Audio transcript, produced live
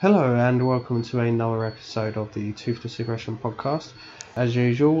Hello and welcome to another episode of the Toothless Aggression podcast. As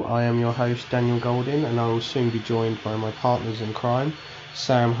usual, I am your host Daniel Golding, and I will soon be joined by my partners in crime,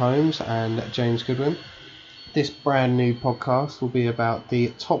 Sam Holmes and James Goodwin. This brand new podcast will be about the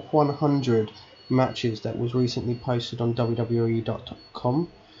top 100 matches that was recently posted on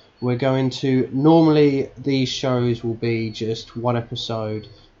WWE.com. We're going to, normally these shows will be just one episode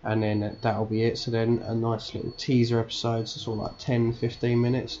and then that'll be it. So then a nice little teaser episode, so sort of like 10-15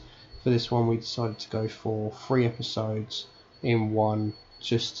 minutes. For this one we decided to go for 3 episodes in one,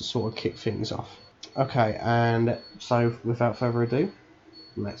 just to sort of kick things off. Okay, and so without further ado,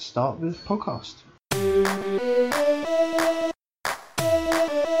 let's start this podcast.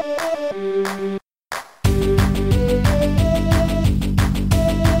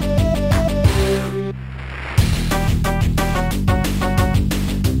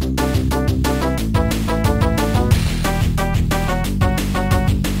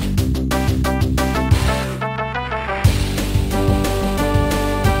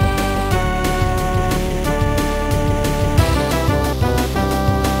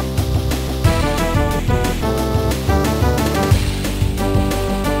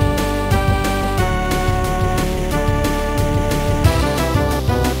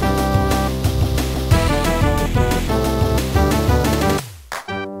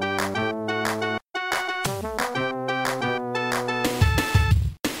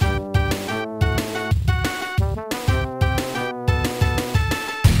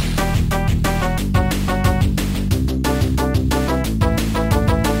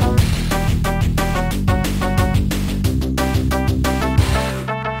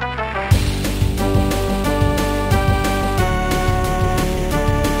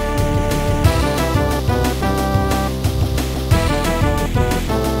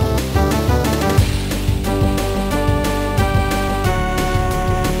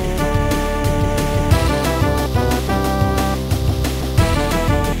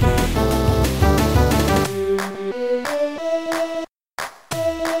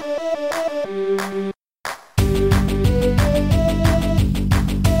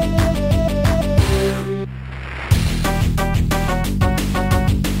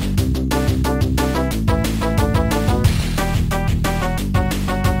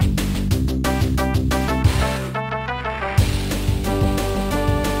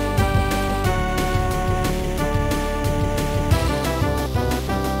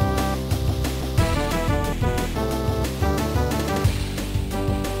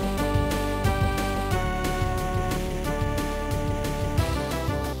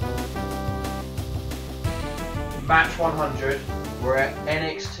 Match 100, we're at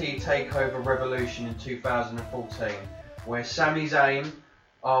NXT TakeOver Revolution in 2014, where Sami Zayn,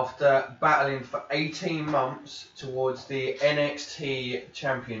 after battling for 18 months towards the NXT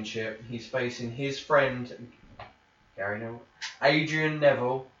Championship, he's facing his friend Adrian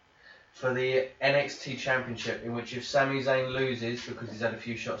Neville for the NXT Championship, in which if Sami Zayn loses because he's had a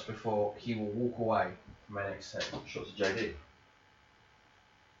few shots before, he will walk away from NXT. Shots of JD.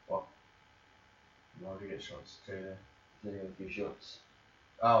 Why do you get shots? Only a few shots.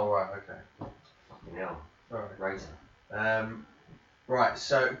 Oh, right, okay. Fucking hell. Alright. Razor. Right,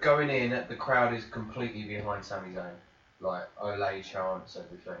 so going in, the crowd is completely behind Sami Zayn. Like, Olay chants,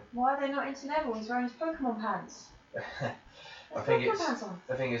 everything. Why are they not into Neville? He's wearing his Pokemon pants. I think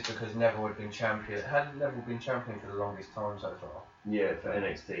it's because Neville had been champion. Hadn't Neville been champion for the longest time so far? Yeah, for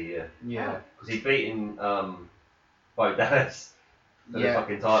NXT, yeah. Yeah. Because he'd beaten Bo Dallas for the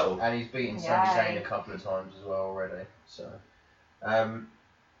fucking title. And he's beaten Sami Zayn a couple of times as well already. So,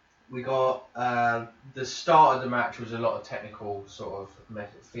 we got the start of the match was a lot of technical sort of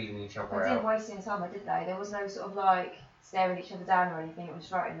method, feeling each other They out. didn't waste any time, did they? There was no sort of like staring each other down or anything. It was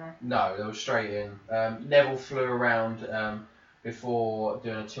right in there. No, they were straight in. Neville flew around before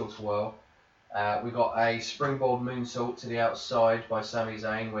doing a tilt-a-whirl. We got a springboard moonsault to the outside by Sami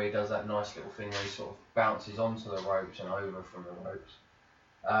Zayn, where he does that nice little thing where he sort of bounces onto the ropes and over from the ropes.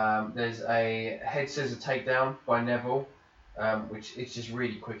 There's a head scissor takedown by Neville, which is just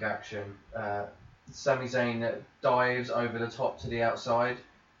really quick action. Sami Zayn dives over the top to the outside.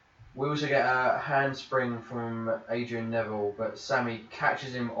 We also get a handspring from Adrian Neville, but Sami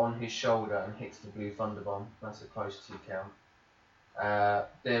catches him on his shoulder and hits the blue thunderbomb. That's a close 2 count.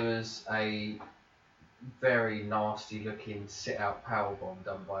 There was a very nasty looking sit-out powerbomb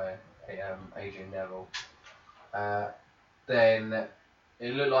done by Adrian Neville. Then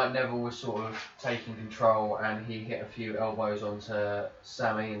it looked like Neville was sort of taking control, and he hit a few elbows onto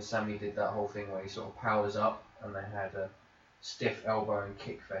Sami, and Sami did that whole thing where he sort of powers up, and they had a stiff elbow and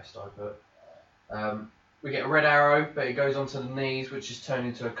kick fest, I put. We get a red arrow, but it goes onto the knees, which is turned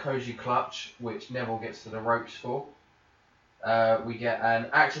into a Koji clutch, which Neville gets to the ropes for. We get an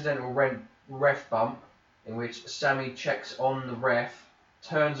accidental ref bump, in which Sammy checks on the ref,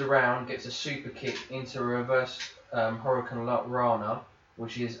 turns around, gets a super kick into a reverse Hurricane Rana,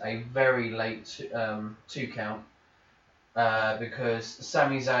 which is a very late 2 count, because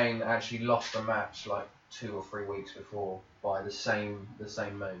Sami Zayn actually lost the match like 2 or 3 weeks before by the same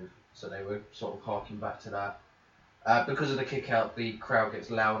move, so they were sort of harking back to that. Because of the kick out, the crowd gets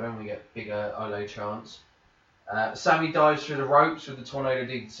louder and we get bigger Ole chants. Sammy dives through the ropes with the Tornado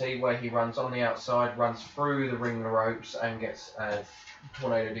DDT, where he runs on the outside, runs through the ring ropes, and gets a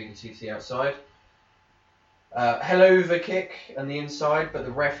Tornado DDT to the outside. Helluva kick on the inside, but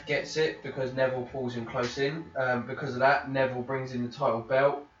the ref gets it because Neville pulls him close in. Because of that, Neville brings in the title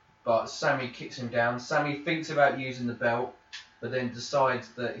belt, but Sammy kicks him down. Sammy thinks about using the belt, but then decides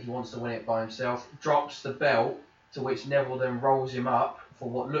that he wants to win it by himself, drops the belt, to which Neville then rolls him up for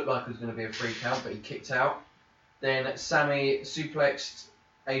what looked like it was going to be a 3 count, but he kicked out. Then Sammy suplexed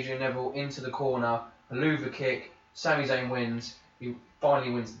Adrian Neville into the corner, Helluva kick, Sami Zayn wins, he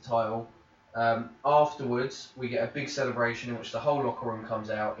finally wins the title. Afterwards, we get a big celebration in which the whole locker room comes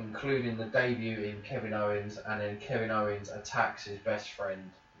out, including the debut in Kevin Owens, and then Kevin Owens attacks his best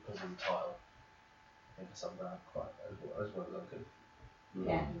friend because of the title. I think I summed that up quite as well as I could.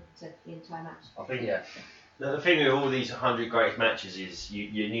 Yeah, to the entire match. I think Yeah. the thing with all these 100 greatest matches is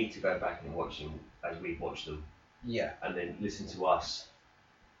you need to go back and watch them as we watch them, Yeah. and then listen to us,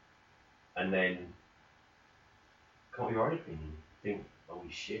 and then come up with your own opinion. Think, oh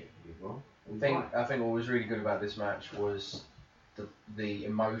shit, you're wrong. I think what was really good about this match was the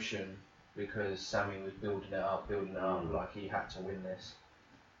emotion, because Sammy was building it up like he had to win this.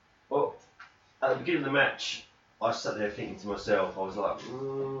 Well, at the beginning of the match, I sat there thinking to myself, I was like,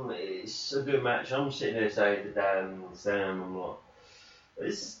 it's a good match. I'm sitting there saying to Dan, Sam, I'm like,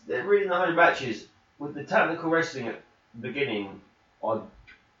 they're really the 100 matches. With the technical wrestling at the beginning, I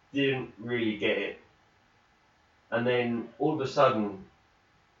didn't really get it. And then all of a sudden,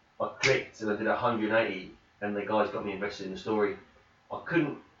 I clicked and I did 180, and the guys got me invested in the story. I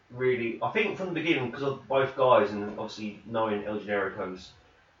couldn't really, I think from the beginning, because of both guys, and obviously knowing El Generico's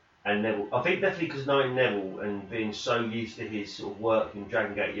and Neville, I think definitely because knowing Neville and being so used to his sort of work in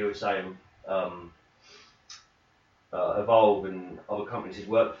Dragon Gate USA and Evolve and other companies he's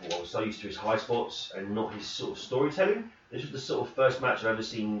worked for, I was so used to his high spots and not his sort of storytelling. This was the sort of first match I've ever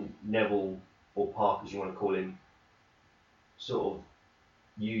seen Neville, or Park as you want to call him, sort of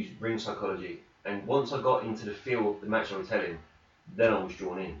use ring psychology. And once I got into the feel of the match I was telling, then I was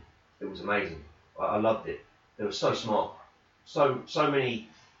drawn in. It was amazing. I loved it. They were so smart. So many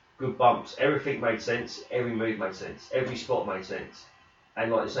good bumps. Everything made sense. Every move made sense. Every spot made sense.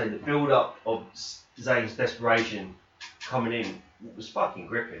 And like I say, the build up of Zayn's desperation coming in was fucking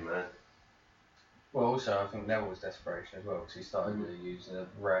gripping, man. Well, also I think Neville's desperation as well, because he started using a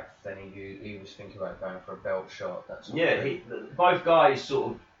ref, then he was thinking about going for a belt shot. That sort of thing. Both guys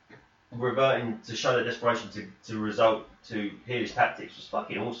sort of reverting to show their desperation to hear his tactics was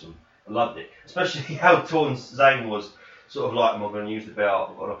fucking awesome. I loved it, especially how torn Zayn was. Sort of like, am I going to use the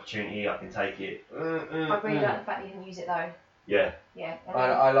belt? I've got an opportunity, I can take it. I really like the fact he didn't use it though. Yeah. Yeah.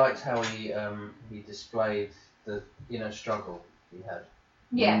 I liked how he displayed the inner struggle he had.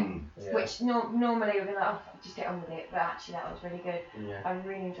 Yeah. Yeah. Which normally we're like, oh, just get on with it, but actually that was really good. Yeah. I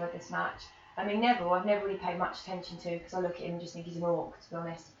really enjoyed this match. I mean, Neville, I've never really paid much attention to, because I look at him and just think he's an orc, to be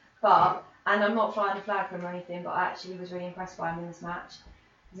honest. But, and I'm not flying a flag for him or anything, but I actually was really impressed by him in this match.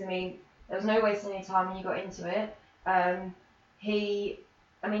 Because, I mean, there was no wasting any time when you got into it.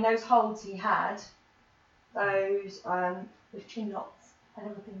 Those holds he had, those with chin locks and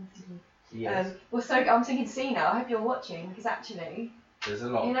everything to do. Yes. I'm thinking Cena, I hope you're watching, because actually, there's a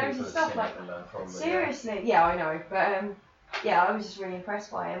lot of people that stuff Cena like can learn from. seriously, yeah, I know, but I was just really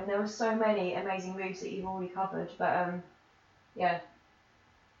impressed by him. There were so many amazing moves that you've already covered, but yeah,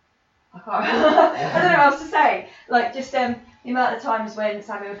 I can't. I don't know what else to say. Like just the amount of times when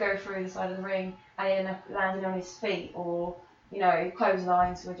Sammy would go through the side of the ring and he ended up landing on his feet, or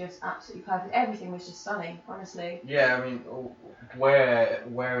clotheslines were just absolutely perfect. Everything was just stunning, honestly. Yeah, I mean,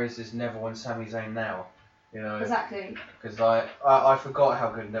 where is this Neville and Sami Zayn now? Exactly. Because I forgot how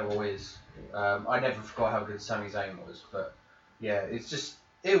good Neville is. I never forgot how good Sami Zayn was, but yeah,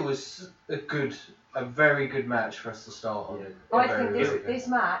 it was a very good match for us to start on. Yeah. I think this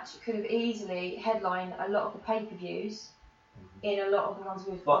match could have easily headlined a lot of the pay-per-views in a lot of the ones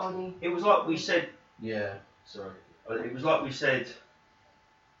we've already. It was like we said. Yeah. Sorry. It was like we said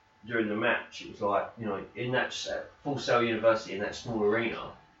during the match. It was like in that Full Sail University, in that small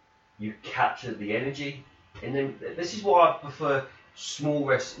arena, you captured the energy. And then this is why I prefer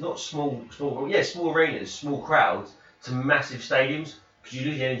small small arenas, small crowds to massive stadiums, because you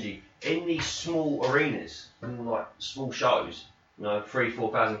lose the energy. In these small arenas, like small shows,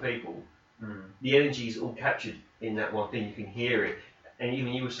 3,000-4,000 people, the energy is all captured in that one thing. You can hear it, and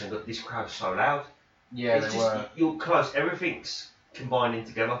even you were saying that this crowd is so loud. Yeah, it's they just, were. You're close. Everything's combining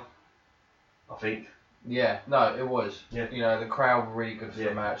together, I think. Yeah, no, it was. Yeah. The crowd were really good for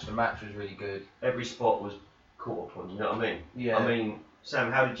the match. The match was really good. Every spot was caught upon. You know what I mean? Yeah. I mean,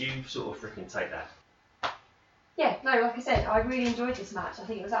 Sam, how did you sort of freaking take that? Yeah, no, like I said, I really enjoyed this match. I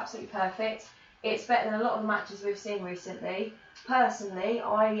think it was absolutely perfect. It's better than a lot of the matches we've seen recently. Personally,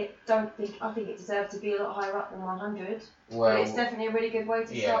 I think it deserved to be a lot higher up than 100. Well, but it's definitely a really good way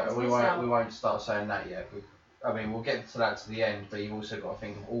to start this we list out. won't start saying that yet. We'll get to that to the end, but you've also got to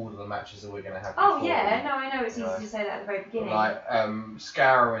think of all of the matches that we're going to have. Oh before yeah, no, I know it's easy to say that at the very beginning. Like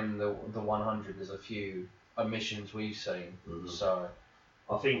scouring the 100, there's a few omissions we've seen. Mm-hmm. So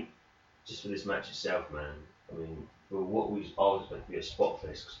I think just for this match itself, man. I mean, for what I was expecting to be a spot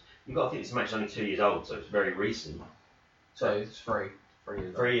fest. You've got to think this match is only 2 years old, so it's very recent. So it's 3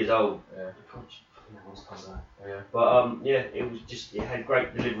 years old. 3 years old. Yeah. Yeah. But it had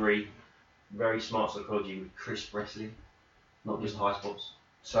great delivery, very smart psychology with crisp wrestling, not just high spots.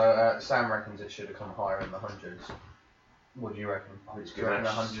 So Sam reckons it should have come higher in the hundreds. What do you reckon? I think it's a Do you good reckon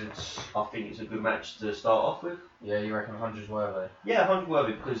match. the hundreds? I think it's a good match to start off with. Yeah, you reckon hundreds worthy? Yeah, 100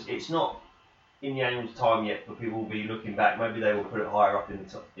 worthy, because it's not in the annual time yet, but people will be looking back. Maybe they will put it higher up in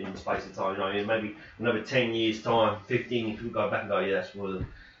the space of time. Maybe another 10 years time, 15. If you go back and go, yeah,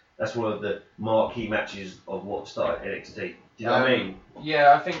 that's one of the marquee matches of what started NXT. Do you know what I mean?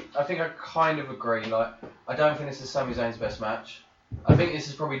 Yeah, I think I kind of agree. Like, I don't think this is Sami Zayn's best match. I think this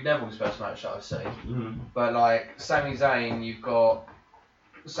is probably Neville's best match that I've seen. Mm-hmm. But like Sami Zayn, you've got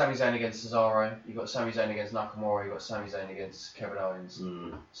Sami Zayn against Cesaro, you've got Sami Zayn against Nakamura, you've got Sami Zayn against Kevin Owens.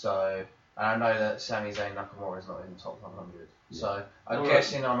 Mm. So, and I know that Sami Zayn Nakamura is not in the top 100. Yeah. So I'm All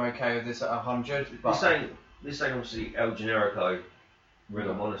guessing I'm okay with this at 100. But This ain't obviously El Generico Ring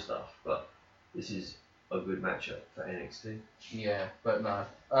of Honor stuff, but this is a good matchup for NXT. yeah, but no.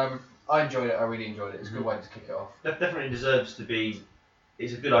 I enjoyed it. I really enjoyed it. It's a good way to kick it off. That definitely deserves to be.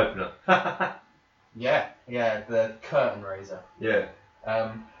 It's a good opener. Yeah, the curtain raiser. Yeah.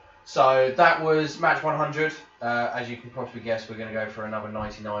 So that was match 100. As you can probably guess, we're going to go for another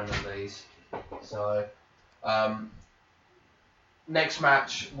 99 of these. So next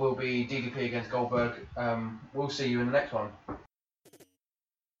match will be DDP against Goldberg. We'll see you in the next one.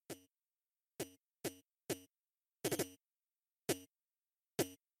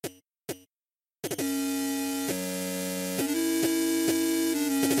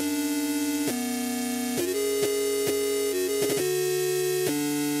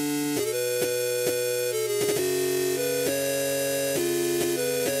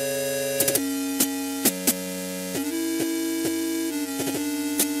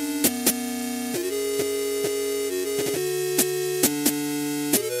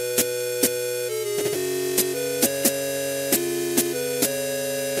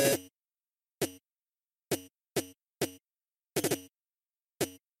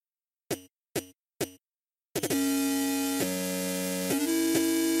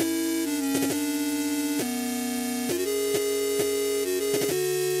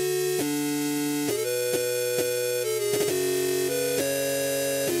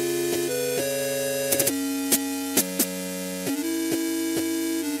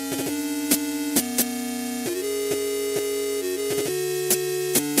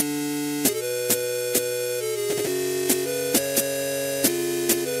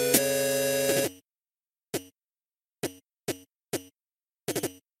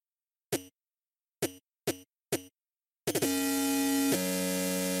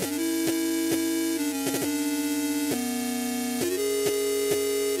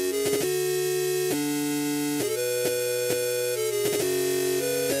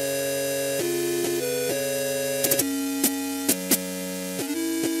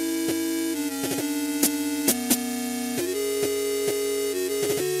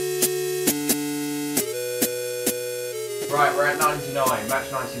 Right, we're at 99,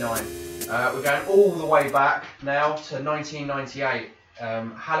 match 99. We're going all the way back now to 1998.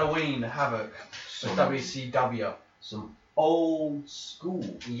 Halloween Havoc for WCW. Some old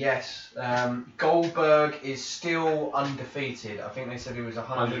school. Yes, Goldberg is still undefeated. I think they said he was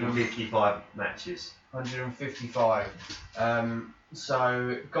 155 matches. 155.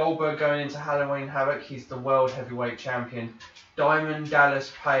 So Goldberg going into Halloween Havoc, he's the World Heavyweight Champion. Diamond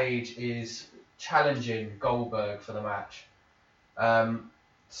Dallas Page is challenging Goldberg for the match.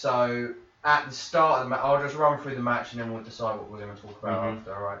 So at the start of the match, I'll just run through the match and then we'll decide what we're going to talk about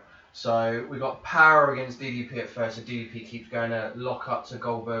after, alright? So we got Power against DDP at first, so DDP keeps going to lock up to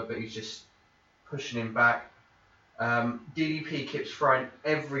Goldberg, but he's just pushing him back. DDP keeps throwing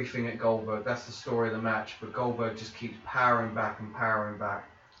everything at Goldberg, that's the story of the match, but Goldberg just keeps powering back and powering back.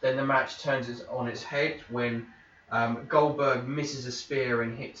 Then the match turns on its head when Goldberg misses a spear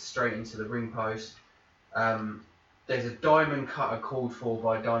and hits straight into the ring post. There's a diamond cutter called for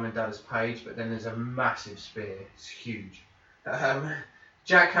by Diamond Dallas Page, but then there's a massive spear. It's huge.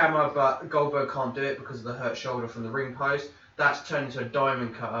 Jackhammer, but Goldberg can't do it because of the hurt shoulder from the ring post. That's turned into a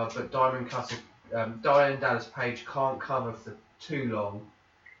diamond cutter, but Diamond Dallas Page can't cover for too long,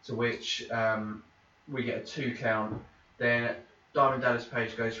 to which we get a 2 count. Then Diamond Dallas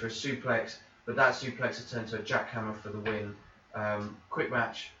Page goes for a suplex, but that suplex has turned to a jackhammer for the win. Quick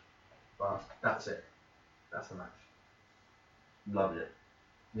match, but that's it. That's the match. Loved it.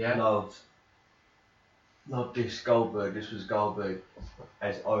 Yeah. Loved this Goldberg. This was Goldberg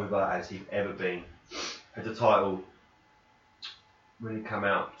as over as he'd ever been. Had the title when he come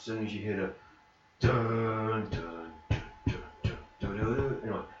out. As soon as you hear the dun dun dun dun dun dun, dun,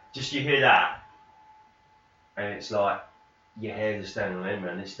 anyway, just you hear that, and it's like your hairs are standing on end,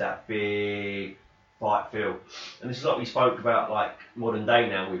 man. It's that big fight feel, and this is like we spoke about, like modern day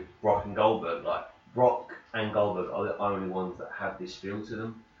now with Brock and Goldberg. Like Brock and Goldberg are the only ones that have this feel to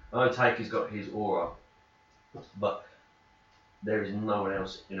them. I know Taker's got his aura, but there is no one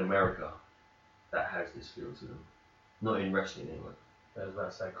else in America that has this feel to them. Not in wrestling anyway. I was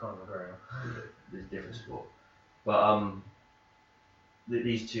about to say Conor McGregor. There's a different sport. But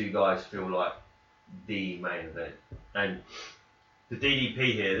these two guys feel like the main event. And the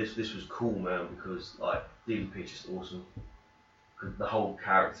DDP here, this was cool, man, because like DDP's just awesome. Because the whole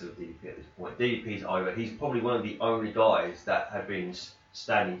character of DDP at this point. DDP's over. He's probably one of the only guys that have been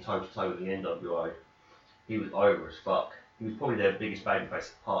standing toe to toe with the NWO. He was over as fuck. He was probably their biggest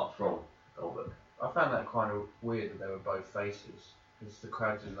babyface apart from Goldberg. I found that kind of weird that they were both faces, because the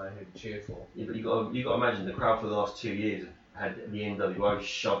crowd didn't know who to cheer for. Yeah, but you got to imagine the crowd for the last 2 years had the NWO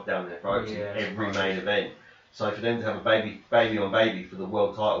shoved down their throats in every main event. So for them to have a baby on baby for the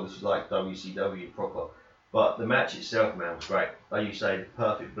world title, this was like WCW proper. But the match itself, man, was great. Like you say, the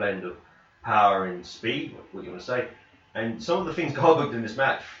perfect blend of power and speed, what you want to say. And some of the things Goldberg did in this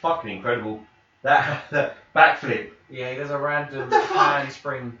match, fucking incredible. That backflip. Yeah, he does a random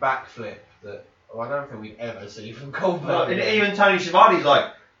handspring backflip that I don't think we'd ever see from Goldberg. And even Tony Schiavone's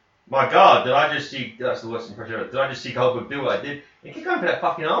like, my God, did I just see, that's the worst impression ever, did I just see Goldberg do what I did? He kept going for that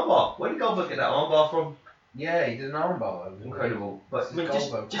fucking armbar. Where did Goldberg get that armbar from? Yeah, he did an armbar. Incredible. But I mean,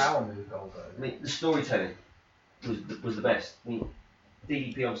 Goldberg, power move Goldberg. I mean, the storytelling was the best. I mean,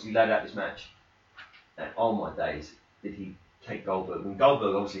 DDP obviously laid out this match, and oh my days, did he take Goldberg? I mean,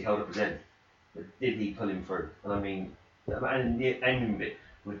 Goldberg obviously held up his end, but did he pull him through? And I mean, and the ending bit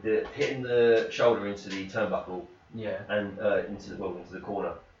with the hitting the shoulder into the turnbuckle, and into the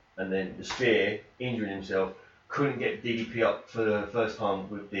corner, and then the spear, injuring himself, couldn't get DDP up for the first time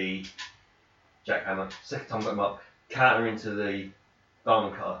with the jackhammer. Second time got him up, counter into the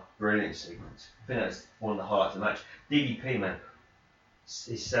diamond cutter. Brilliant sequence. I think that's one of the highlights of the match. DDP, man,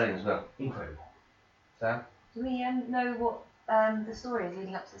 is selling as well. Incredible. Sam? Do we know what the story is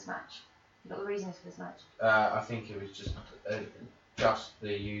leading up to this match? What the reasons for this match? I think it was just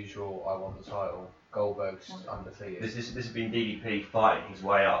the usual. I want the title. Goldberg's undefeated. This has been DDP fighting his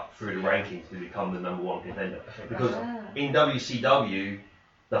way up through the rankings to become the #1 contender. Because in WCW,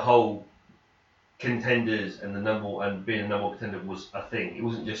 the whole contenders and being a #1 contender was a thing. It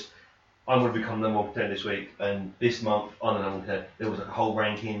wasn't just I'm going to become #1 contender this week and this month I'm the #1 contender. There was like a whole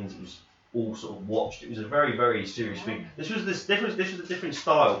rankings. It was all sort of watched. It was a very, very serious thing. This was a different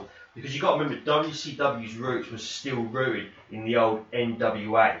style because you got to remember WCW's roots was still rooted in the old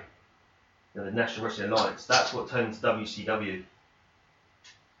NWA, the National Wrestling Alliance. That's what turned into WCW,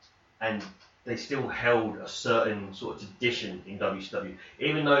 and they still held a certain sort of tradition in WCW.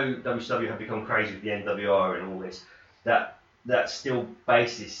 Even though WCW had become crazy with the NWR and all this, that still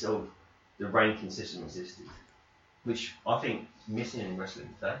basis of the ranking system existed, which I think is missing in wrestling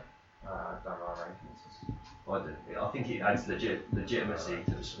today. I don't know ranking system. I do. I think it adds legitimacy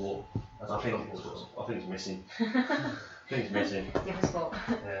to the sport. I think it's missing. Different sport.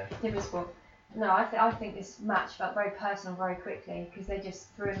 Yeah. Different sport. No, I think this match felt very personal very quickly because they just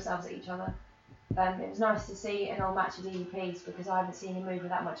threw themselves at each other. It was nice to see an old match of DDP's because I haven't seen him move with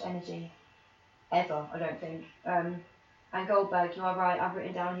that much energy ever, I don't think. And Goldberg, you are right, I've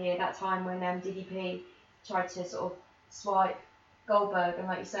written down here that time when DDP tried to sort of swipe Goldberg, and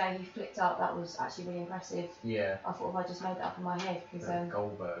like you say, he flicked up. That was actually really impressive. Yeah. I thought if I just made that up in my head, because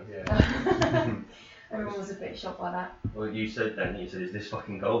Goldberg, yeah. everyone was a bit shocked by that. Well, you said then, is this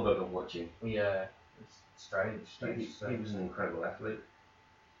fucking Goldberg I'm watching? Yeah. It's strange. He was an incredible athlete.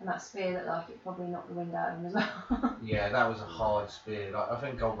 And that spear looked like it probably knocked the wind out of him as well. Yeah, that was a hard spear. Like, I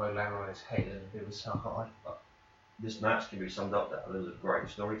think Goldberg landed on his head and it was so hard. This match can be summed up that there was a great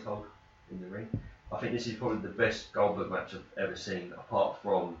story told in the ring. I think this is probably the best Goldberg match I've ever seen, apart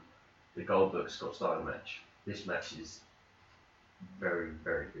from the Goldberg Scott Steiner match. This match is very,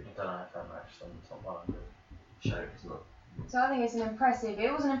 very good. I don't know if that match is on the top 100. Shame it's not. So I think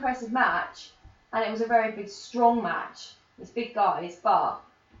it was an impressive match, and it was a very big, strong match. It's big guys, but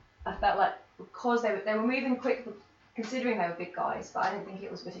I felt like because they were moving quick, considering they were big guys, but I didn't think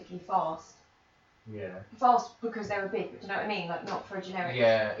it was particularly fast. Yeah. Fast because they were big, but do you know what I mean? Like, not for a generic.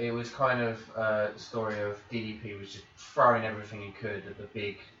 Yeah, it was kind of a story of DDP was just throwing everything he could at the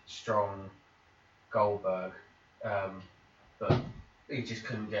big, strong Goldberg, but he just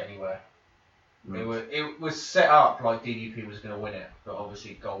couldn't get anywhere. It was set up like DDP was going to win it, but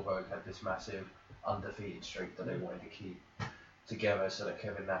obviously Goldberg had this massive undefeated streak that they wanted to keep together so that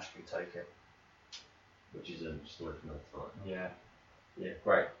Kevin Nash could take it. Which is a story from that time. Yeah. Yeah,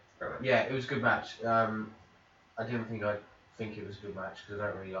 great. Great match. Yeah, it was a good match. I didn't think I'd think it was a good match because I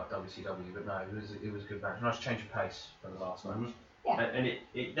don't really like WCW, but no, it was a good match. Nice change of pace from the last match. Yeah. And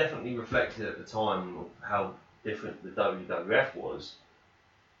it definitely reflected at the time of how different the WWF was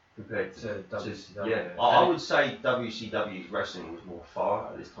compared to WCW. Yeah, I would say WCW's wrestling was more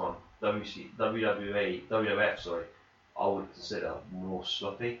far at this time. WWF, sorry, I would consider more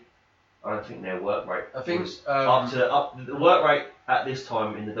sloppy. I don't think their work rate was the work rate at this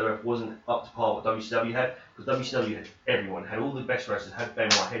time in the WWF wasn't up to par what WCW had, because WCW had everyone, had all the best wrestlers, had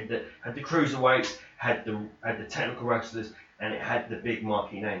Benoit, had the cruiserweights, had the technical wrestlers, and it had the big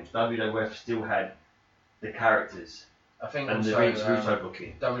marquee names. WWF still had the characters. I think and also, the Vince Russo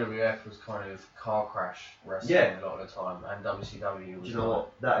booking. WWF was kind of car crash wrestling a lot of the time, and WCW was. Do you know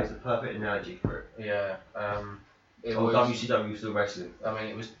what? That is a perfect analogy for it. Yeah. WCW was still wrestling. I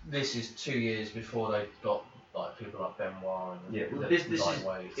mean, this is 2 years before they got like people like Benoit and this is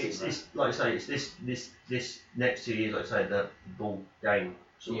it's like I say, it's this next 2 years, like I say, the ball game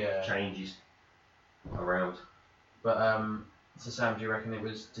sort of changes around. But so Sam, do you reckon it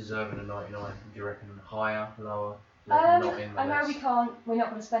was deserving of 99? Do you reckon higher, lower? Not in the I know list? we're not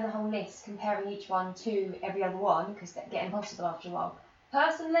going to spend the whole list comparing each one to every other one because they get impossible after a while.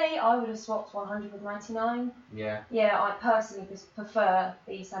 Personally, I would have swapped 100 with 99. Yeah. Yeah, I personally prefer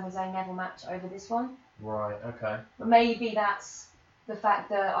the Sami Zayn Neville match over this one. Right, okay. But maybe that's the fact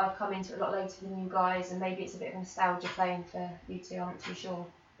that I've come into it a lot later than you guys, and maybe it's a bit of nostalgia playing for you two, I'm not too sure.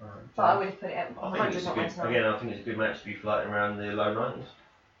 Right, but I would have put it at 100, not 99. Again, I think it's a good match to be floating around the low 90s.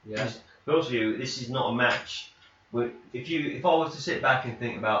 Yeah. But also, this is not a match. If I was to sit back and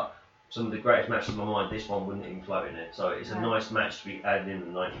think about some of the greatest matches in my mind, this one wouldn't even float in it. So it's a nice match to be added in the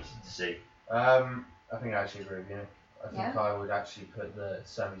 90s to see. I think I actually agree with you. I think I would actually put the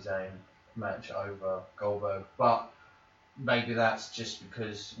Sami Zayn match over Goldberg, but maybe that's just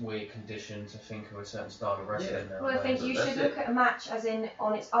because we're conditioned to think of a certain style of wrestling now. Well, I think you should look at a match as in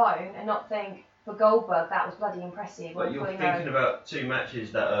on its own and not think, for Goldberg, that was bloody impressive. But you're thinking about two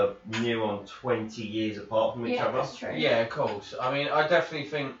matches that are near on 20 years apart from each other. Yeah, that's true. Yeah, of course. I mean, I definitely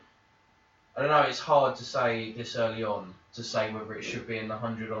think, I don't know, it's hard to say this early on, to say whether it should be in the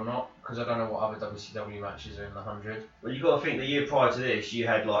 100 or not, because I don't know what other WCW matches are in the 100. Well, you've got to think the year prior to this, you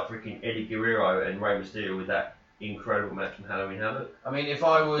had like freaking Eddie Guerrero and Rey Mysterio with that incredible match from Halloween Havoc. I mean, if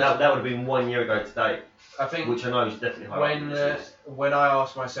I was... That would have been 1 year ago today, I think, which I know is definitely high on the list. When I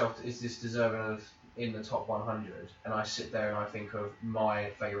ask myself, is this deserving of in the top 100, and I sit there and I think of my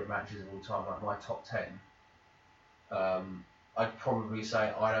favourite matches of all time, like my top 10, I'd probably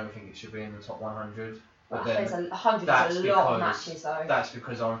say I don't think it should be in the top 100. But then there's 100 is a lot of matches though. That's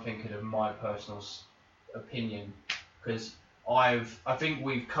because I'm thinking of my personal opinion, because I think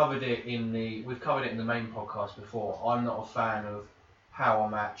we've covered it in the main podcast before. I'm not a fan of power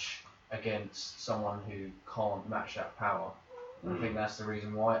match against someone who can't match that power. I think that's the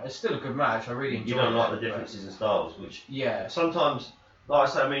reason why. It's still a good match. I really enjoy it. You don't like the differences in styles, which sometimes, like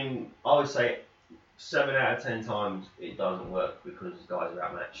I say, I mean, I would say 7 out of 10 times it doesn't work because guys are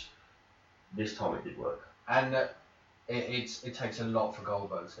outmatched. This time it did work. And it takes a lot for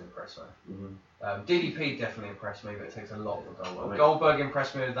Goldberg to impress me. Mm-hmm. DDP definitely impressed me, but it takes a lot for Goldberg. I mean, Goldberg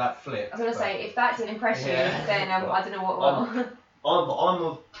impressed me with that flip. I was going to say, if that didn't impress you, then I don't know what will. I'm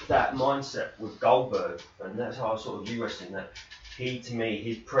of that mindset with Goldberg, and that's how I sort of view wrestling, that he, to me,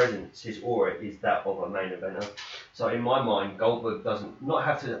 his presence, his aura is that of a main eventer. So in my mind, Goldberg doesn't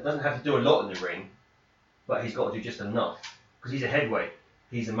have to do a lot in the ring, but he's got to do just enough because he's a heavyweight.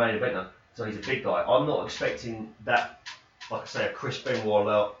 He's a main eventer, so he's a big guy. I'm not expecting that, like I say, a Chris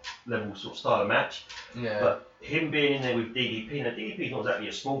Benoit level sort of style of match. Yeah. But him being in there with DDP, now DDP's not exactly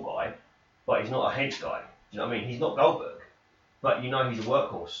a small guy, but he's not a hench guy. Do you know what I mean? He's not Goldberg, but you know he's a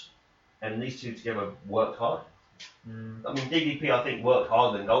workhorse, and these two together worked hard. I mean, DDP I think worked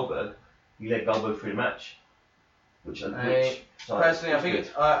harder than Goldberg. He led Goldberg through the match. Personally, I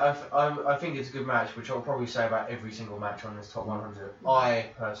think it's a good match, which I'll probably say about every single match on this top 100. I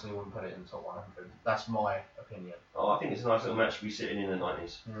personally wouldn't put it in the top 100. That's my opinion. Oh, I think it's a nice little match to be sitting in the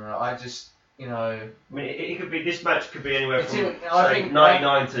 90s. I just, you know. I mean, it could be, this match could be anywhere from I think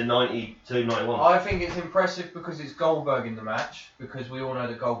 99 to 92, 91. I think it's impressive because it's Goldberg in the match, because we all know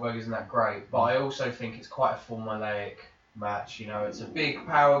that Goldberg isn't that great. But I also think it's quite a formulaic match. You know, it's a big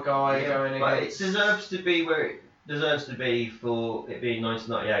power guy going but against. it deserves to be where it deserves to be for it being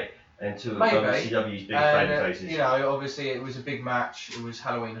 1998 and two of Maybe. WCW's big fan faces. You know, obviously it was a big match. It was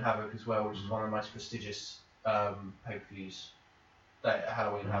Halloween Havoc as well, which is one of the most prestigious pay-per-views that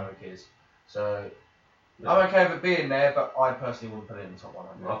Halloween Havoc is. So I'm okay with it being there, but I personally wouldn't put it in the top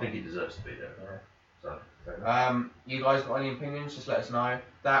 100. I think it deserves to be there. Yeah. So, you guys got any opinions? Just let us know.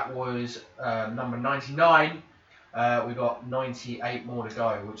 That was number 99. We got 98 more to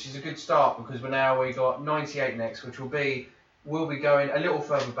go, which is a good start because we got 98 next, which we'll be going a little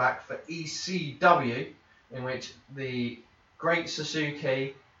further back for ECW, in which the Great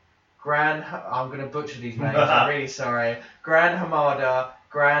Sasuke, I'm going to butcher these names, I'm really sorry, Gran Hamada,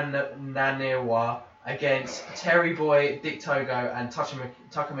 Gran Naniwa against Terry Boy, Dick Togo and Taka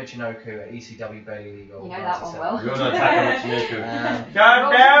Michinoku at ECW Bailey League. You know that one well. you all know Taka Michinoku.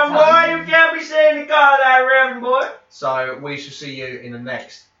 Goddamn boy, you can't be saying the call that Reverend boy. So we shall see you in the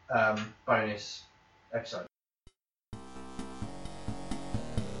next bonus episode.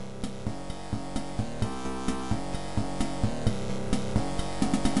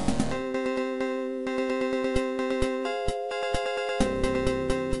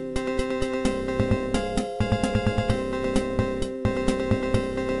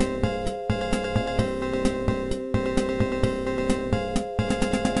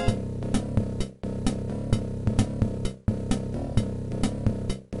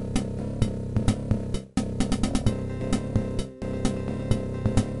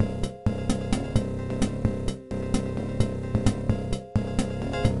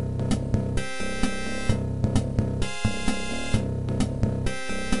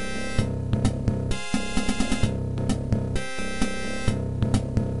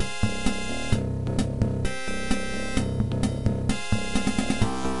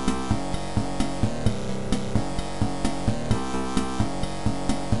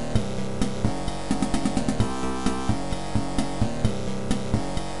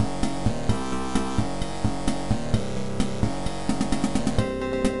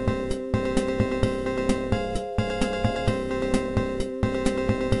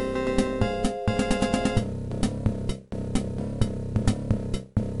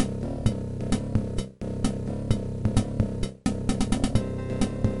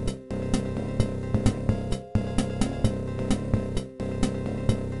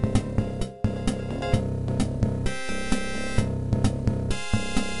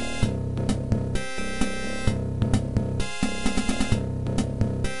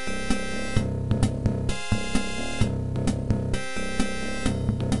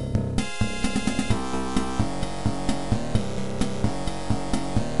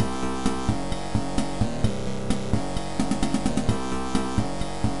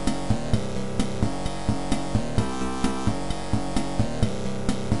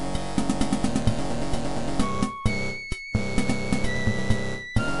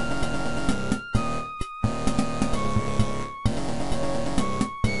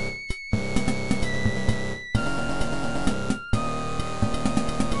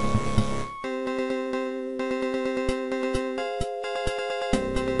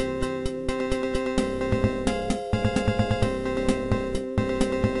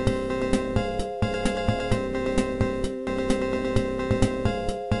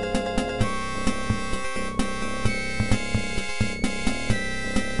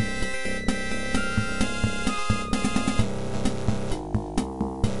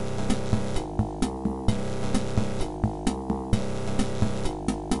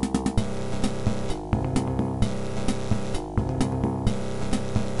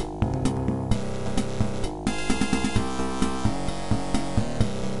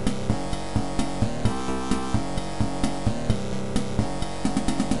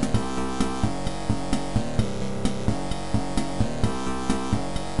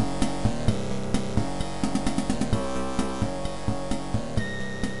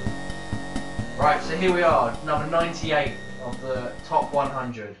 here we are, number 98 of the top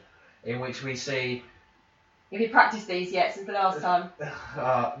 100, in which we see Have you practiced these yet since the last time?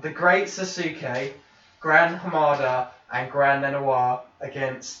 the Great Sasuke, Gran Hamada, and Gran Nanawa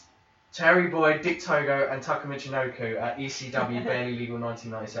against Terry Boyd, Dick Togo, and Taka Michinoku at ECW Barely Legal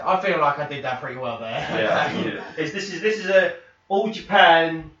 1997. I feel like I did that pretty well there. Yeah. This is a All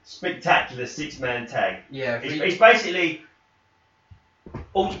Japan spectacular 6-man tag. Yeah. It's basically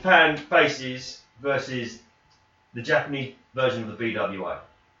All Japan faces versus the Japanese version of the BWI.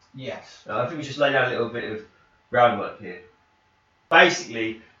 Yes. I think we just lay down a little bit of groundwork here.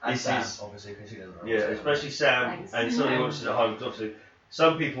 Basically, And this Sam, is obviously, because he doesn't know. yeah, especially Sam Thanks. and some of the watchers at home. 'Cause obviously,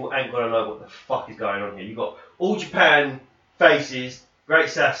 some people ain't gonna know what the fuck is going on here. You've got All Japan faces, Great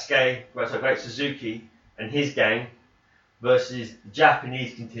Sasuke, Great Suzuki, and his gang versus the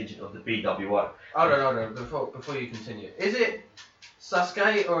Japanese contingent of the BWI. Hold on. Before you continue, is it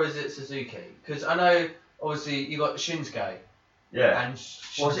Sasuke or is it Suzuki? Because I know, obviously, you got Shinsuke Yeah. and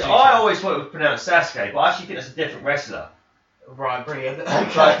Well, see, Shinsuke. I always thought it was pronounced Sasuke, but I actually think that's a different wrestler. Right, brilliant. But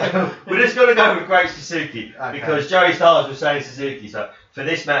Okay. we're just gonna go with Great Suzuki Okay. because Joey Styles was saying Suzuki, so for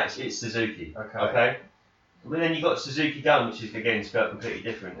this match it's Suzuki. Okay. Okay. But then you got Suzuki Gun, which is again spelled completely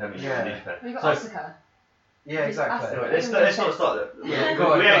different, haven't you? Yeah. in Japan? We've got So- Asuka. Yeah, exactly. Anyway, let's not start that. Yeah, we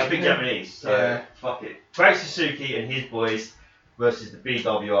go on, we go ain't on. speak Japanese, so Yeah. fuck it. Great Suzuki and his boys versus the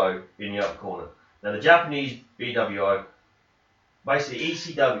BWO in the other corner. Now the Japanese BWO, basically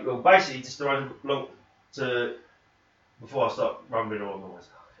ECW. Well, basically just to run long to before I start rumbling on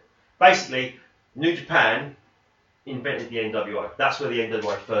myself. Basically, New Japan invented the NWO. That's where the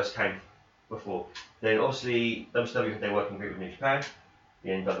NWO first came before. Then obviously WCW had their working group with New Japan.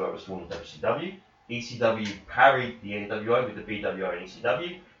 The NWO was formed in WCW. ECW parried the NWO with the BWO and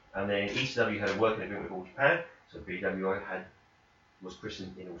ECW, and then ECW had a working agreement with All Japan, so BWO was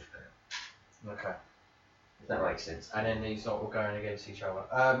christened in All Japan. Okay. If that makes sense. And then these lot were going against each other.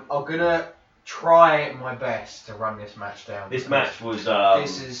 I'm gonna try my best to run this match down. This because match was.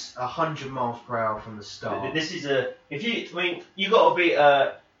 This is 100 miles per hour from the start. This is a. If you, I mean, you got to be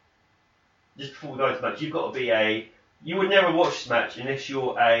just before we go into the match, you've got to be a. You would never watch this match unless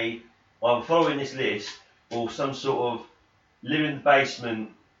you're a. I'm following this list or some sort of live in the basement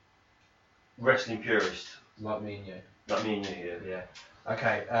wrestling purist, Like me and you. like me and you here. Yeah.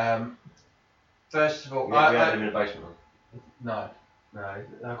 Okay. First of all, We don't live in a basement. no.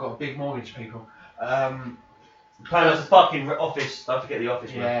 I've got a big mortgage, people. Playing us a fucking office. Don't forget the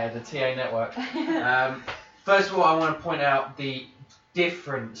office. Man. Yeah, the TA network. First of all, I want to point out the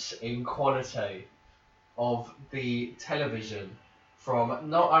difference in quality of the television from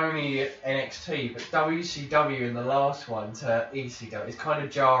not only NXT but WCW in the last one to ECW. It's kind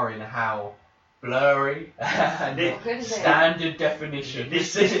of jarring how blurry and Good, isn't it? standard definition.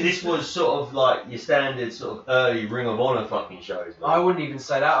 This was sort of like your standard sort of early Ring of Honor fucking shows. Man. I wouldn't even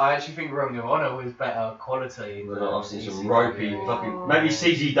say that. I actually think Ring of Honor was better quality. Well, than I've seen some ECW. ropey fucking, maybe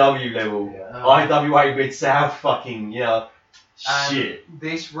CGW level, Yeah. IWA Mid South fucking, And shit.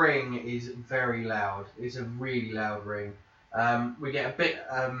 This ring is very loud. It's a really loud ring. We get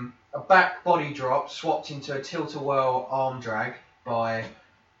a back body drop swapped into a tilt-a-whirl arm drag by,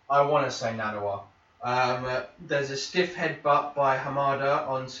 I want to say Nanawa. There's a stiff headbutt by Hamada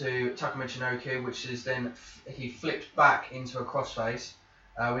onto Taka Michinoku, which is then he flipped back into a crossface.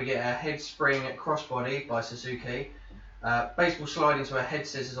 We get a head spring crossbody by Suzuki. Baseball slide into a head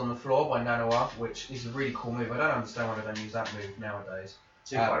scissors on the floor by Nanawa, which is a really cool move. I don't understand why they don't use that move nowadays.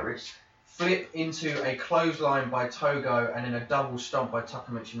 Too high risk. Flip into a clothesline by Togo and then a double stomp by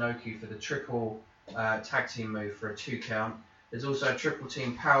Taka Michinoku for the triple tag team move for a 2 count. There's also a triple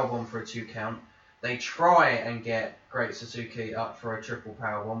team powerbomb for a 2 count. They try and get Great Suzuki up for a triple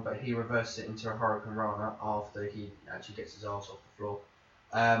powerbomb, but he reverses it into a Hurricane Rana after he actually gets his ass off the floor.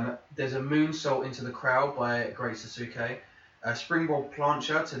 There's a moonsault into the crowd by Great Suzuki. A springboard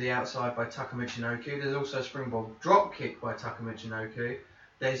plancher to the outside by Taka Michinoku. There's also a springboard drop kick by Taka Michinoku.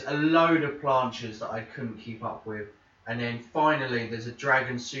 There's a load of planchers that I couldn't keep up with. And then finally, there's a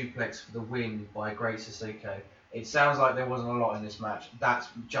dragon suplex for the win by Great Suzuki. It sounds like there wasn't a lot in this match. That's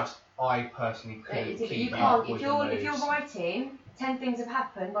just, I personally couldn't You keep can't. up If with you're the if you're moves. writing, 10 things have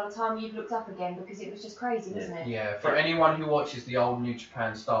happened by the time you've looked up again because it was just crazy, wasn't it? Yeah, for anyone who watches the old New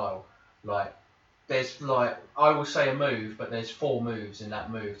Japan style, there's I will say a move, but there's 4 moves in that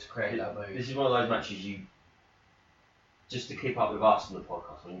move to create that move. This is one of those matches just to keep up with us on the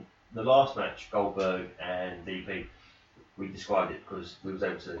podcast. I mean, the last match, Goldberg and DP, we described it because we was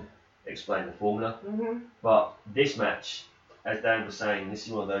able to explain the formula. Mm-hmm. But this match, as Dan was saying, this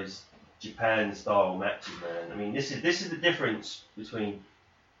is one of those Japan style matches, man. I mean, this is the difference between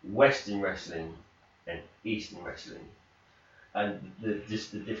Western wrestling and Eastern wrestling, and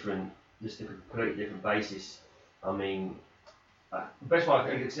just a completely different basis. I mean, the best way I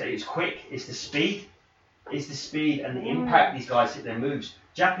can say it's quick. It's the speed. It's the speed and the impact these guys hit their moves.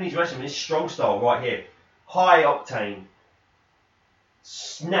 Japanese wrestling is strong style right here, high octane,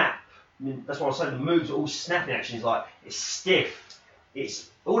 snap. I mean, that's what I was saying. The moves are all snapping action. It's stiff. It's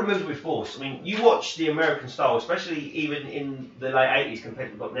all the moves with force. I mean, you watch the American style, especially even in the late 80s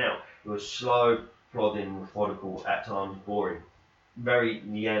compared to what now. It was slow, plodding, methodical, at times boring, very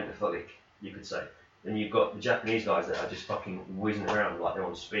Neanderthalic, you could say. Then you've got the Japanese guys that are just fucking whizzing around like they're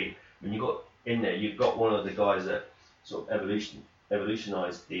on speed. When you got in there, you've got one of the guys that sort of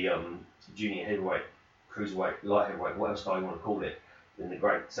evolutionised the junior heavyweight, cruiserweight, light heavyweight, whatever style you want to call it. In the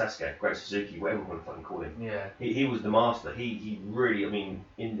great Sasuke, great Suzuki, whatever you want to fucking call him. Yeah. He was the master. He really, I mean,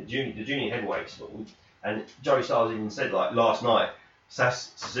 in the junior heavyweights, and Joey Styles even said like last night,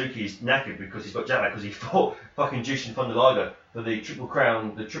 Suzuki's knackered because he's got jet lag because he fought fucking Jushin Thunder Liger for the Triple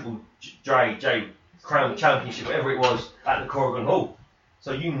Crown, the Triple J Crown Championship, whatever it was, at the Corrigan Hall.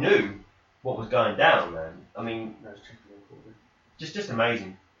 So you knew what was going down, man. I mean, just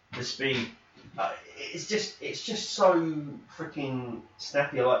amazing. The speed. It's just so freaking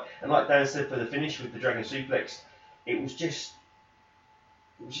snappy. Like Dan said for the finish with the Dragon Suplex, it was just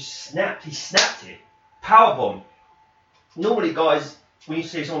snapped. He snapped it. Powerbomb. Normally, guys, when you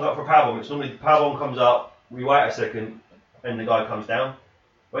see someone go up for a powerbomb, it's normally the powerbomb comes up, we wait a second, and the guy comes down.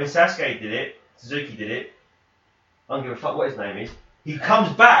 When Sasuke did it, Suzuki did it, I don't give a fuck what his name is, he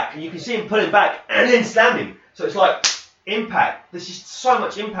comes back, and you can see him pulling back, and then slam him. So it's like, impact. There's just so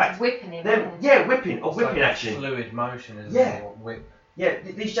much impact. Whipping him. Whipping like action. Fluid motion, isn't Yeah. it? Whip. Yeah,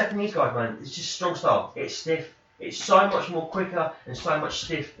 these Japanese guys, man, it's just strong style. It's stiff. It's so much more quicker and so much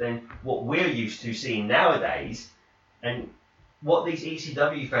stiff than what we're used to seeing nowadays. And what these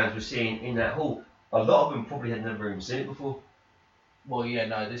ECW fans were seeing in that hall, a lot of them probably had never even seen it before. Well, yeah,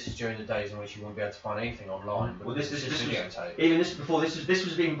 no, this is during the days in which you wouldn't be able to find anything online. Well, this was videotape. even this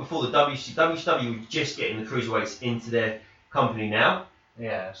was even before the WCW was just getting the cruiserweights into their company now.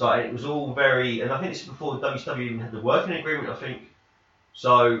 Yeah. So it was all very, and I think this is before the WCW even had the working agreement, I think.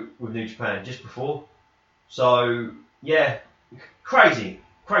 So with New Japan, just before. So yeah, crazy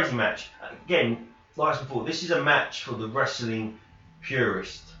match. Again, like I said before, this is a match for the wrestling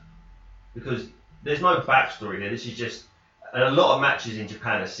purist because there's no backstory here. This is just, and a lot of matches in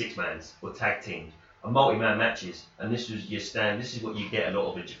Japan are 6-mans or tag teams, are multi-man matches, and this was your stand. This is what you get a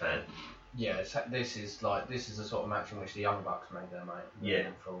lot of in Japan. Yeah, this is the sort of match in which the Young Bucks made their mate. Yeah,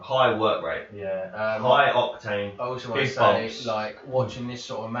 high work rate. Yeah. High octane. I also want to say, like, watching this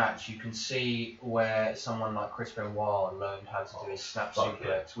sort of match, you can see where someone like Chris Benoit learned how to do his snap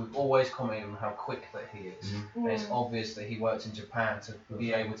suplex. We've always commented on how quick that he is. Mm-hmm. And it's obvious that he worked in Japan to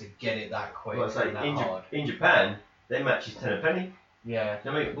be able to get it that quick Well, and that hard. In Japan, their match is 10 a penny. Yeah. I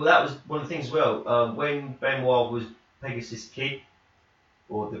mean, well, that was one of the things as well. When Benoit was Pegasus Kid,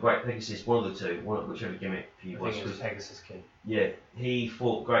 or the Great Pegasus, one of the two, whichever gimmick he was. I think it was Pegasus Kid. Yeah, he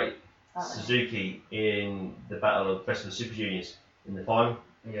fought Great Suzuki in the Battle of Best of the Super Juniors in the final.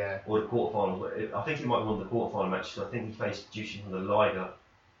 Yeah. Or the quarterfinal. I think he might have won the quarterfinal match, so I think he faced Jushin from the Liger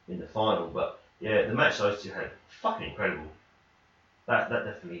in the final. But yeah, the match those two had, fucking incredible. That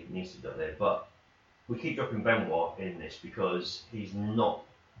definitely needs to be up there. But we keep dropping Benoit in this because he's not.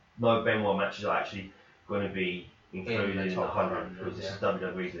 No Benoit matches are actually going to be included in the 100 because this is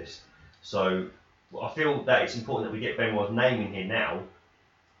WWE's list. So I feel that it's important that we get Benoit's name in here now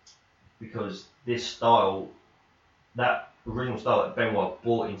because this style, that original style that Benoit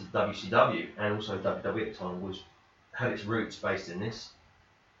brought into WCW and also WWE at the time, had its roots based in this.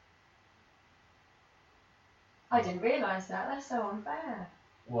 I didn't realise that. That's so unfair.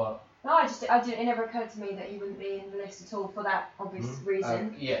 What? No, it never occurred to me that you wouldn't be in the list at all for that obvious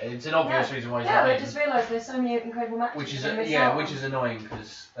reason. Yeah, it's an obvious reason why he's yeah, not but I in. just realised there's so many incredible matches. Which is annoying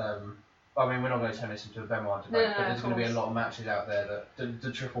because I mean we're not going to turn this into a Benoit debate, but there's going to be a lot of matches out there that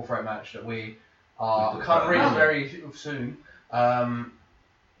the triple threat match that we are covering very soon.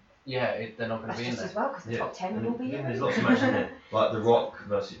 Yeah, they're not going to be in there. As well because the top 10 will be in. There's lots of matches in there, like The Rock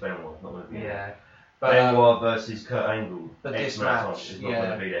versus Benoit, not going to be in there. Yeah. But, Benoit versus Kurt Angle, but this match is not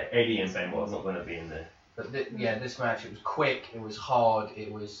going to be there. Eddie and Benoit are not going to be in there. But this match, it was quick, it was hard,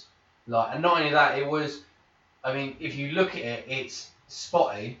 it was like, and not only that, it was, I mean, if you look at it, it's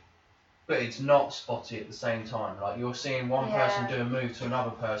spotty, but it's not spotty at the same time. Like you're seeing one person do a move to another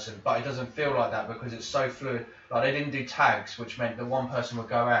person, but it doesn't feel like that because it's so fluid. Like they didn't do tags, which meant that one person would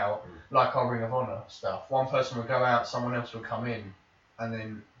go out, like our Ring of Honor stuff. One person would go out, someone else would come in, and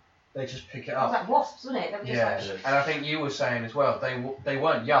then they just pick it up. It was like wasps, wasn't it? They were just and I think you were saying as well, they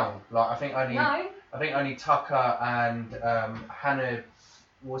weren't young. Like I think only I think only Tucker and Hannah,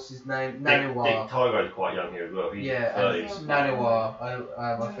 what's his name? Dick Naniwa. Tygo's quite young here as well. He's Yeah, 30s. and Naniwa,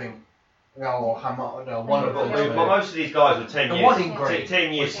 I think. Oh, Hamad, one of But them. most of these guys were 10 The years, one in green.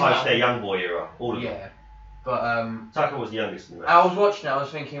 10 years Yeah. post their young boy era. All of them. Yeah, but Tucker was the youngest in that. I was watching it. I was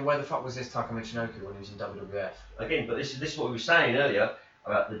thinking, where the fuck was this Taka Michinoku when he was in WWF? Again, but this is what we were saying earlier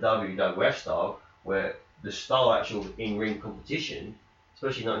about the WWF style, where the style actual in-ring competition,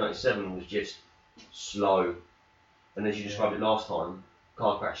 especially 1997, was just slow. And as you described it last time,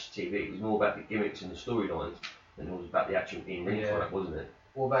 Car Crash TV, it was more about the gimmicks and the storylines than it was about the actual in-ring product, wasn't it?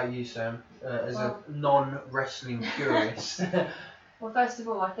 What about you, Sam? As a non-wrestling purist. Well, first of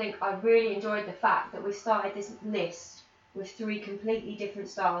all, I think I really enjoyed the fact that we started this list with 3 completely different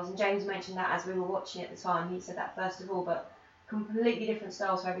styles, and James mentioned that as we were watching at the time. He said that first of all, but completely different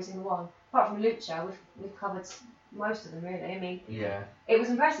styles for every single one. Apart from Lucha, we've covered most of them really. I mean, Yeah. it was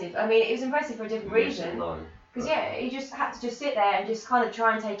impressive. I mean, it was impressive for a different reason. Because you just had to just sit there and just kind of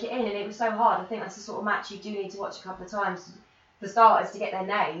try and take it in, and it was so hard. I think that's the sort of match you do need to watch a couple of times for starters to get their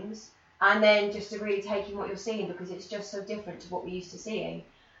names, and then just to really take in what you're seeing, because it's just so different to what we're used to seeing.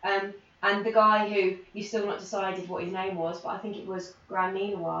 And the guy who you've still not decided what his name was, but I think it was Grand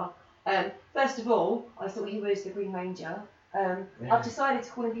Ninawa. First of all, I thought he was the Green Ranger. I've decided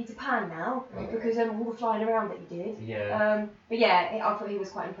to call him Peter Pan now because all the flying around that he did. Yeah. But yeah, I thought he was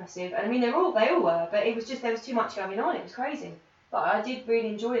quite impressive. And I mean, they all were, but it was just there was too much going on. It was crazy. But I did really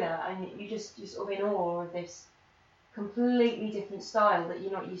enjoy that, and you're sort of in awe of this completely different style that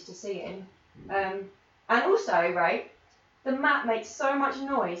you're not used to seeing. And also, right, the mat makes so much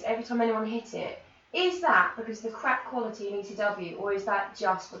noise every time anyone hit it. Is that because of the crap quality in ECW, or is that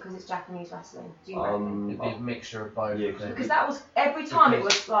just because it's Japanese wrestling? Do you reckon? It'd be a mixture of both. Yeah, Because that was every time it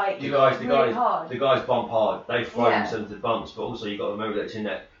was like the guys really hard. the guys bump hard. They throw Yeah. themselves to the bumps, but also you got to remember that it's in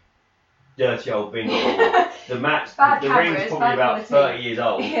that dirty old bin. The mat, Bad the cameras, ring's probably bad about quality. 30 years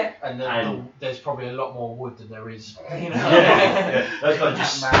old. Yeah. And there's probably a lot more wood than there is. You know? Yeah. Those guys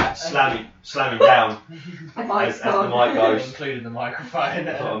just Mat. slamming down The mic's as the gone. mic goes. Including the microphone.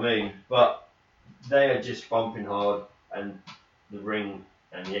 That's what I mean. But they are just bumping hard, and the ring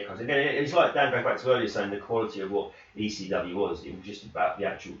and the echoes. Again, it's like Dan goes back to earlier saying the quality of what ECW was. It was just about the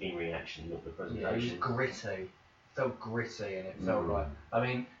actual in-ring action, not the Yeah, it was presentation. gritty. Felt gritty, and it felt like. I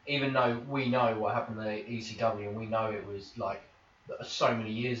mean, even though we know what happened to ECW, and we know it was like so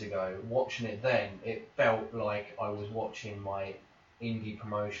many years ago, watching it then, it felt like I was watching my indie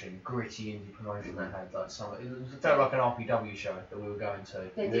promotion, gritty indie promotion that had like some. It felt like an RPW show that we were going to.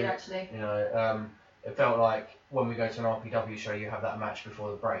 They did actually. You know, it felt like when we go to an RPW show, you have that match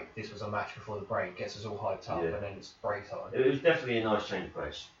before the break. This was a match before the break, gets us all hyped up, Yeah. and then it's break time. It was definitely a nice change of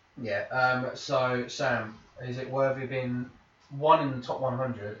pace. Yeah. So Sam, is it worthy being one in the top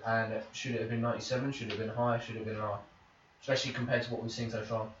 100? And should it have been 97? Should it have been higher? Should it have been lower? Especially compared to what we've seen so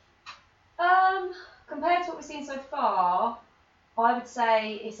far. Compared to what we've seen so far, I would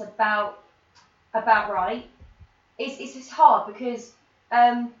say it's about right. It's hard because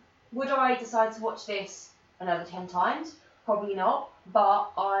would I decide to watch this another 10 times? Probably not.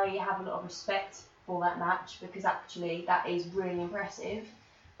 But I have a lot of respect for that match because actually that is really impressive.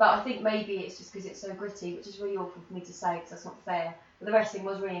 But I think maybe it's just because it's so gritty, which is really awful for me to say because that's not fair. But the wrestling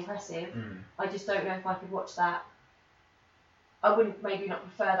was really impressive. I just don't know if I could watch that. I wouldn't maybe not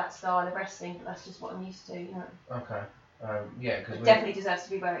prefer that style of wrestling, but that's just what I'm used to. You know. Okay. Yeah, because It definitely deserves to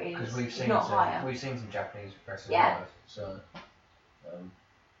be where it is. Because we've if seen not higher. some Japanese wrestling Yeah. live. So,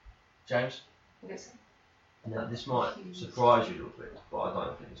 James. It's- Now, this might surprise you a little bit, but I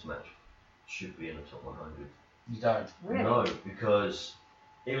don't think this match should be in the top 100. You don't. Really? No, because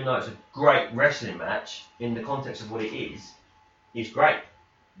even though it's a great wrestling match, in the context of what it is, it's great.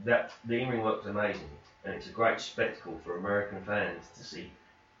 That the in-ring work is amazing, and it's a great spectacle for American fans to see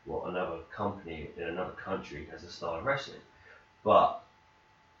what another company in another country has a style of wrestling. But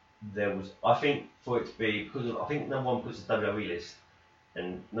there was, I think, for it to be, because I think number one puts the WWE list,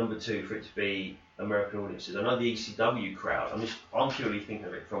 and number two for it to be American audiences. I know the ECW crowd. I'm purely thinking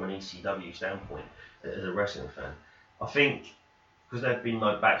of it from an ECW standpoint as a wrestling fan. I think because there'd been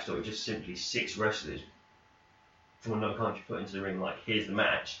no backstory, just simply 6 wrestlers from another country put into the ring, like here's the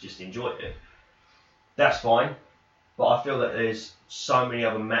match, just enjoy it. That's fine, but I feel that there's so many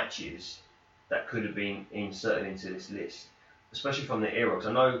other matches that could have been inserted into this list, especially from the era. Because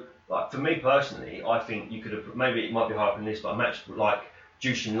I know, like for me personally, I think you could have maybe it might be higher up on this, but a match like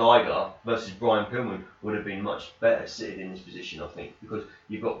Jushin Liger versus Brian Pillman would have been much better seated in this position, I think, because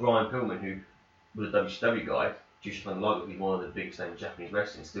you've got Brian Pillman, who was a WCW guy. Jushin Liger, he's one of the biggest names in Japanese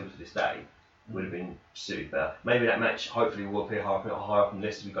wrestling still to this day. would have been suited better. Maybe that match hopefully will appear higher up on the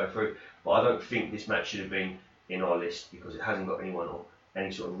list as we go through, but I don't think this match should have been in our list because it hasn't got anyone or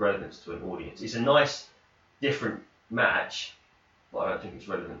any sort of relevance to an audience. It's a nice, different match, but I don't think it's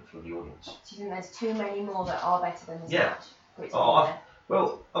relevant for the audience. Do you think there's too many more that are better than this Yeah. match? For it to be Oh, there?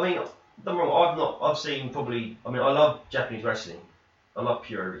 Well, I mean, don't get me wrong, I've seen probably, I mean, I love Japanese wrestling. I love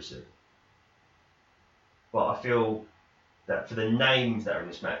Puroresu. But I feel that for the names that are in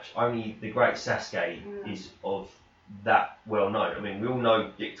this match, only the great Sasuke is of that well known. I mean, we all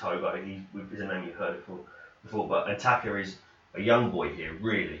know Dick Togo, he's a name you've heard before, but Antaka is a young boy here,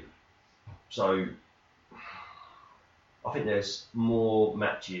 really. So, I think there's more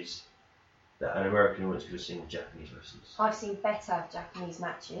matches that an American audience could have seen with Japanese wrestlers. I've seen better Japanese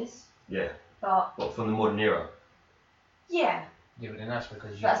matches, Yeah. but What, from the modern era? yeah, Yeah, but then that's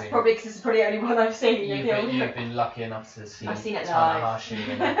because you've that's been, probably because it's probably the only one I've seen. you've been lucky enough to see I've seen it live. Tanahashi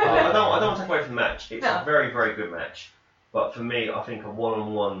and I don't want to take away from the match. It's No. a very, very good match. But for me, I think a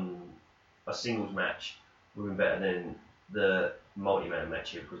one-on-one, a singles match would be better than the multi-man match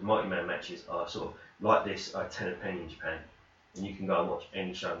here, because multi-man matches are sort of like this, 10 a penny in Japan. And you can go and watch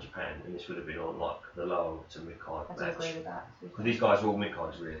any show in Japan, and this would have been on like the lower to mid-card I do match. agree with that. Because these guys are all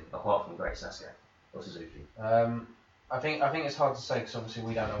mid-cards really, apart from Great Sasuke or Suzuki. I think it's hard to say because obviously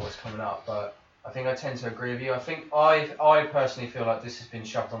we don't know what's coming up, but I think I tend to agree with you. I think I personally feel like this has been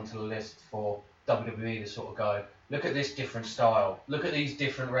shoved onto the list for WWE to sort of go, look at this different style, look at these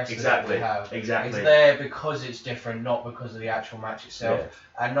different wrestlers that we have. Exactly. It's there because it's different, not because of the actual match itself.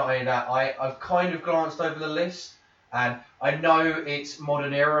 Yeah. And not only that, I've kind of glanced over the list, and I know it's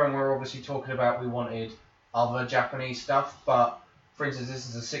modern era, and we're obviously talking about we wanted other Japanese stuff, but for instance, this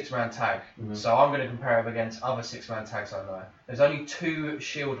is a 6-man tag, so I'm going to compare it against other 6-man tags I know. There's only 2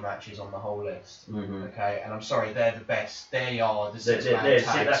 Shield matches on the whole list, okay? And I'm sorry, they're the best. They are the 6-man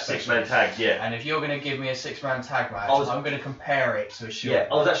tag. That's 6-man tags, yeah. And if you're going to give me a 6-man tag match, I'm going to compare it to a Shield Yeah,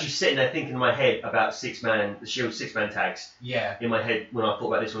 match. I was actually sitting there thinking in my head about the Shield 6-man tags. Yeah. In my head, when I thought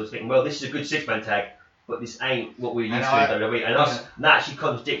about this, I was thinking, well, this is a good 6-man tag, but this ain't what we're used And to in WWE. And that actually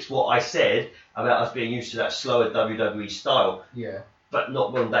contradicts what I said about us being used to that slower WWE style. Yeah. But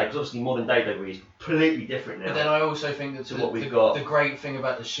not modern day, because obviously modern day WWE is completely different now. But then I also think that what we've got. The great thing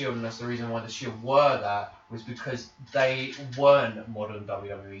about the Shield, and that's the reason why the Shield were that, was because they weren't modern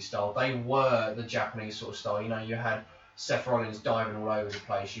WWE style. They were the Japanese sort of style. You know, you had Seth Rollins diving all over the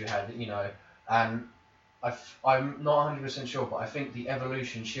place. You had, you know, and I'm not 100% sure, but I think the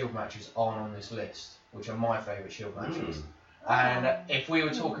Evolution Shield matches aren't on this list, which are my favourite Shield matches. And if we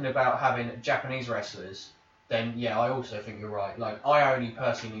were talking about having Japanese wrestlers, then yeah, I also think you're right. Like, I only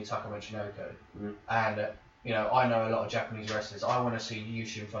personally knew Taka Michinoko, and you know, I know a lot of Japanese wrestlers. I want to see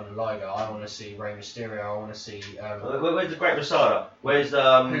Yushin Thunder Liger. I want to see Rey Mysterio. I want to see where's the Great Masada? Where's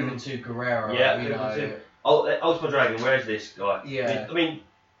Juventud Guerrero. Yeah, you know. Ultimate Dragon. Where's this guy? Yeah. I mean,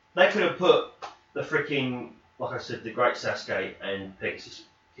 they could have put the freaking, like I said, the Great Sasuke and Pegasus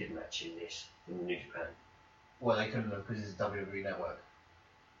Kid match in this in New Japan. Well, they couldn't have because it's a WWE network.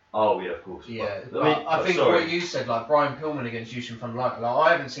 Oh yeah, of course. Yeah, but, I mean, I think sorry. what you said, like Brian Pillman against Yushin Thunder Liger. Like,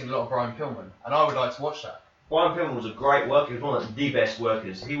 I haven't seen a lot of Brian Pillman, and I would like to watch that. Brian Pillman was a great worker. He was one of the best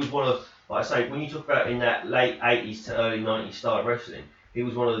workers. He was one of, like I say, when you talk about in that late 80s to early 90s style of wrestling, he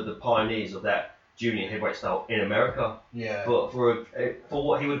was one of the pioneers of that junior heavyweight style in America. Yeah. But for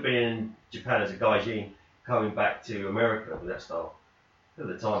what he would have been in Japan as a gaijin, coming back to America with that style at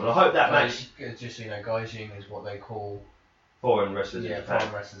the time. And I hope that match. Just so you know, gaijin is what they call Foreign wrestlers in Japan.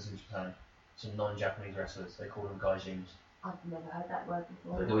 foreign wrestlers in Japan. Some non-Japanese wrestlers, they call them gaijins. I've never heard that word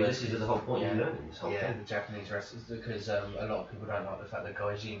before. Well, this is the whole point you're learning this whole Yeah, thing. the Japanese wrestlers, because a lot of people don't like the fact that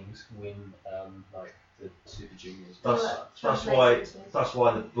gaijins win like the Super Juniors. That's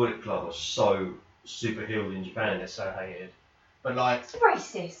why the Bullet Club are so super heeled in Japan. They're so hated. But like, It's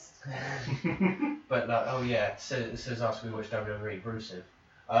racist. but like, oh yeah, says after we watched WWE, Rusev.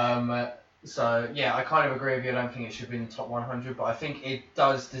 So yeah, I kind of agree with you. I don't think it should be in the top 100, but I think it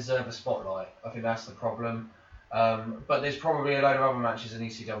does deserve a spotlight. I think that's the problem. But there's probably a load of other matches in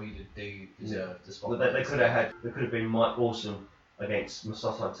ECW that do deserve the spotlight. Well, they could have been Mike Awesome against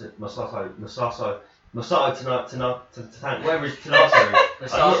Masato Tanaka, whatever is Tanato.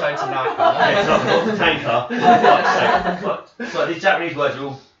 Masato Tanaka. Yeah, not Tanka. But these Japanese words are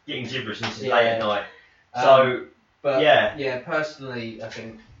all getting gibberish and this is late at night. So, but yeah, personally, I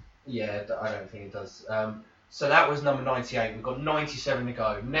think, I don't think it does. So that was number 98. We've got 97 to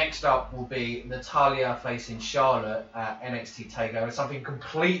go. Next up will be Natalya facing Charlotte at NXT TakeOver. Something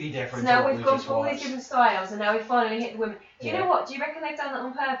completely different. So now to what we've gone just through all these watched. different styles, and now we finally hit the women. Do you know what? Do you reckon they've done that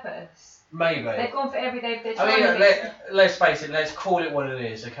on purpose? Maybe. They've gone for they're I trying mean, to be... let's face it, let's call it what it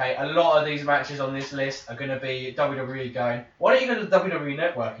is, okay? A lot of these matches on this list are going to be WWE going, why don't you go to the WWE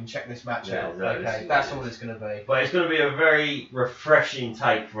Network and check this match out? Okay, that's all it's going to be. But it's going to be a very refreshing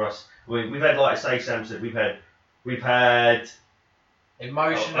take for us. We've had, like I say, Sam said, we've had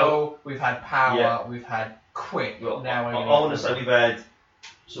emotional, we've had power, we've had quick. Well, now I want to say we've had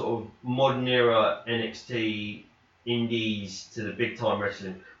sort of modern era NXT indies to the big time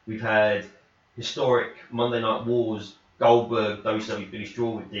wrestling. We've had historic Monday Night Wars, Goldberg, WCW, Billy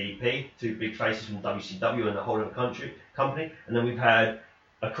Straw with DDP, two big faces from WCW and the whole of the company. And then we've had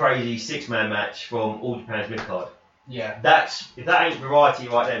a crazy 6-man match from All Japan's mid-card. Yeah. If that ain't variety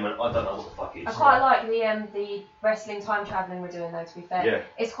right there, man, I don't know what the fuck is. I quite like the wrestling time travelling we're doing though, to be fair. Yeah.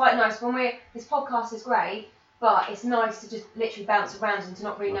 It's quite nice. This podcast is great, but it's nice to just literally bounce around and to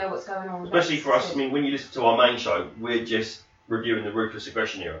not really know what's going on. Especially for us, I mean, when you listen to our main show, we're just reviewing the Ruthless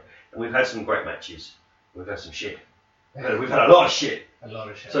Aggression era. And we've had some great matches. We've had some shit. We've had a lot of shit. A lot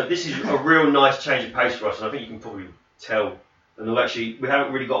of shit. So this is a real nice change of pace for us, and I think you can probably tell. And we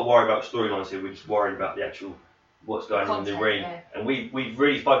haven't really got to worry about storylines here. We're just worried about the actual what's going on in the ring. Yeah. And we've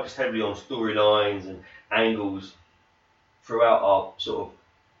really focused heavily on storylines and angles throughout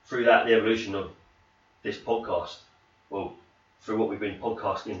the evolution of this podcast. Well, through what we've been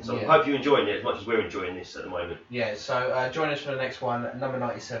podcasting. So I hope you're enjoying it as much as we're enjoying this at the moment. Yeah, so join us for the next one, number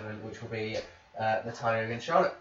 97, which will be Natalya against Charlotte.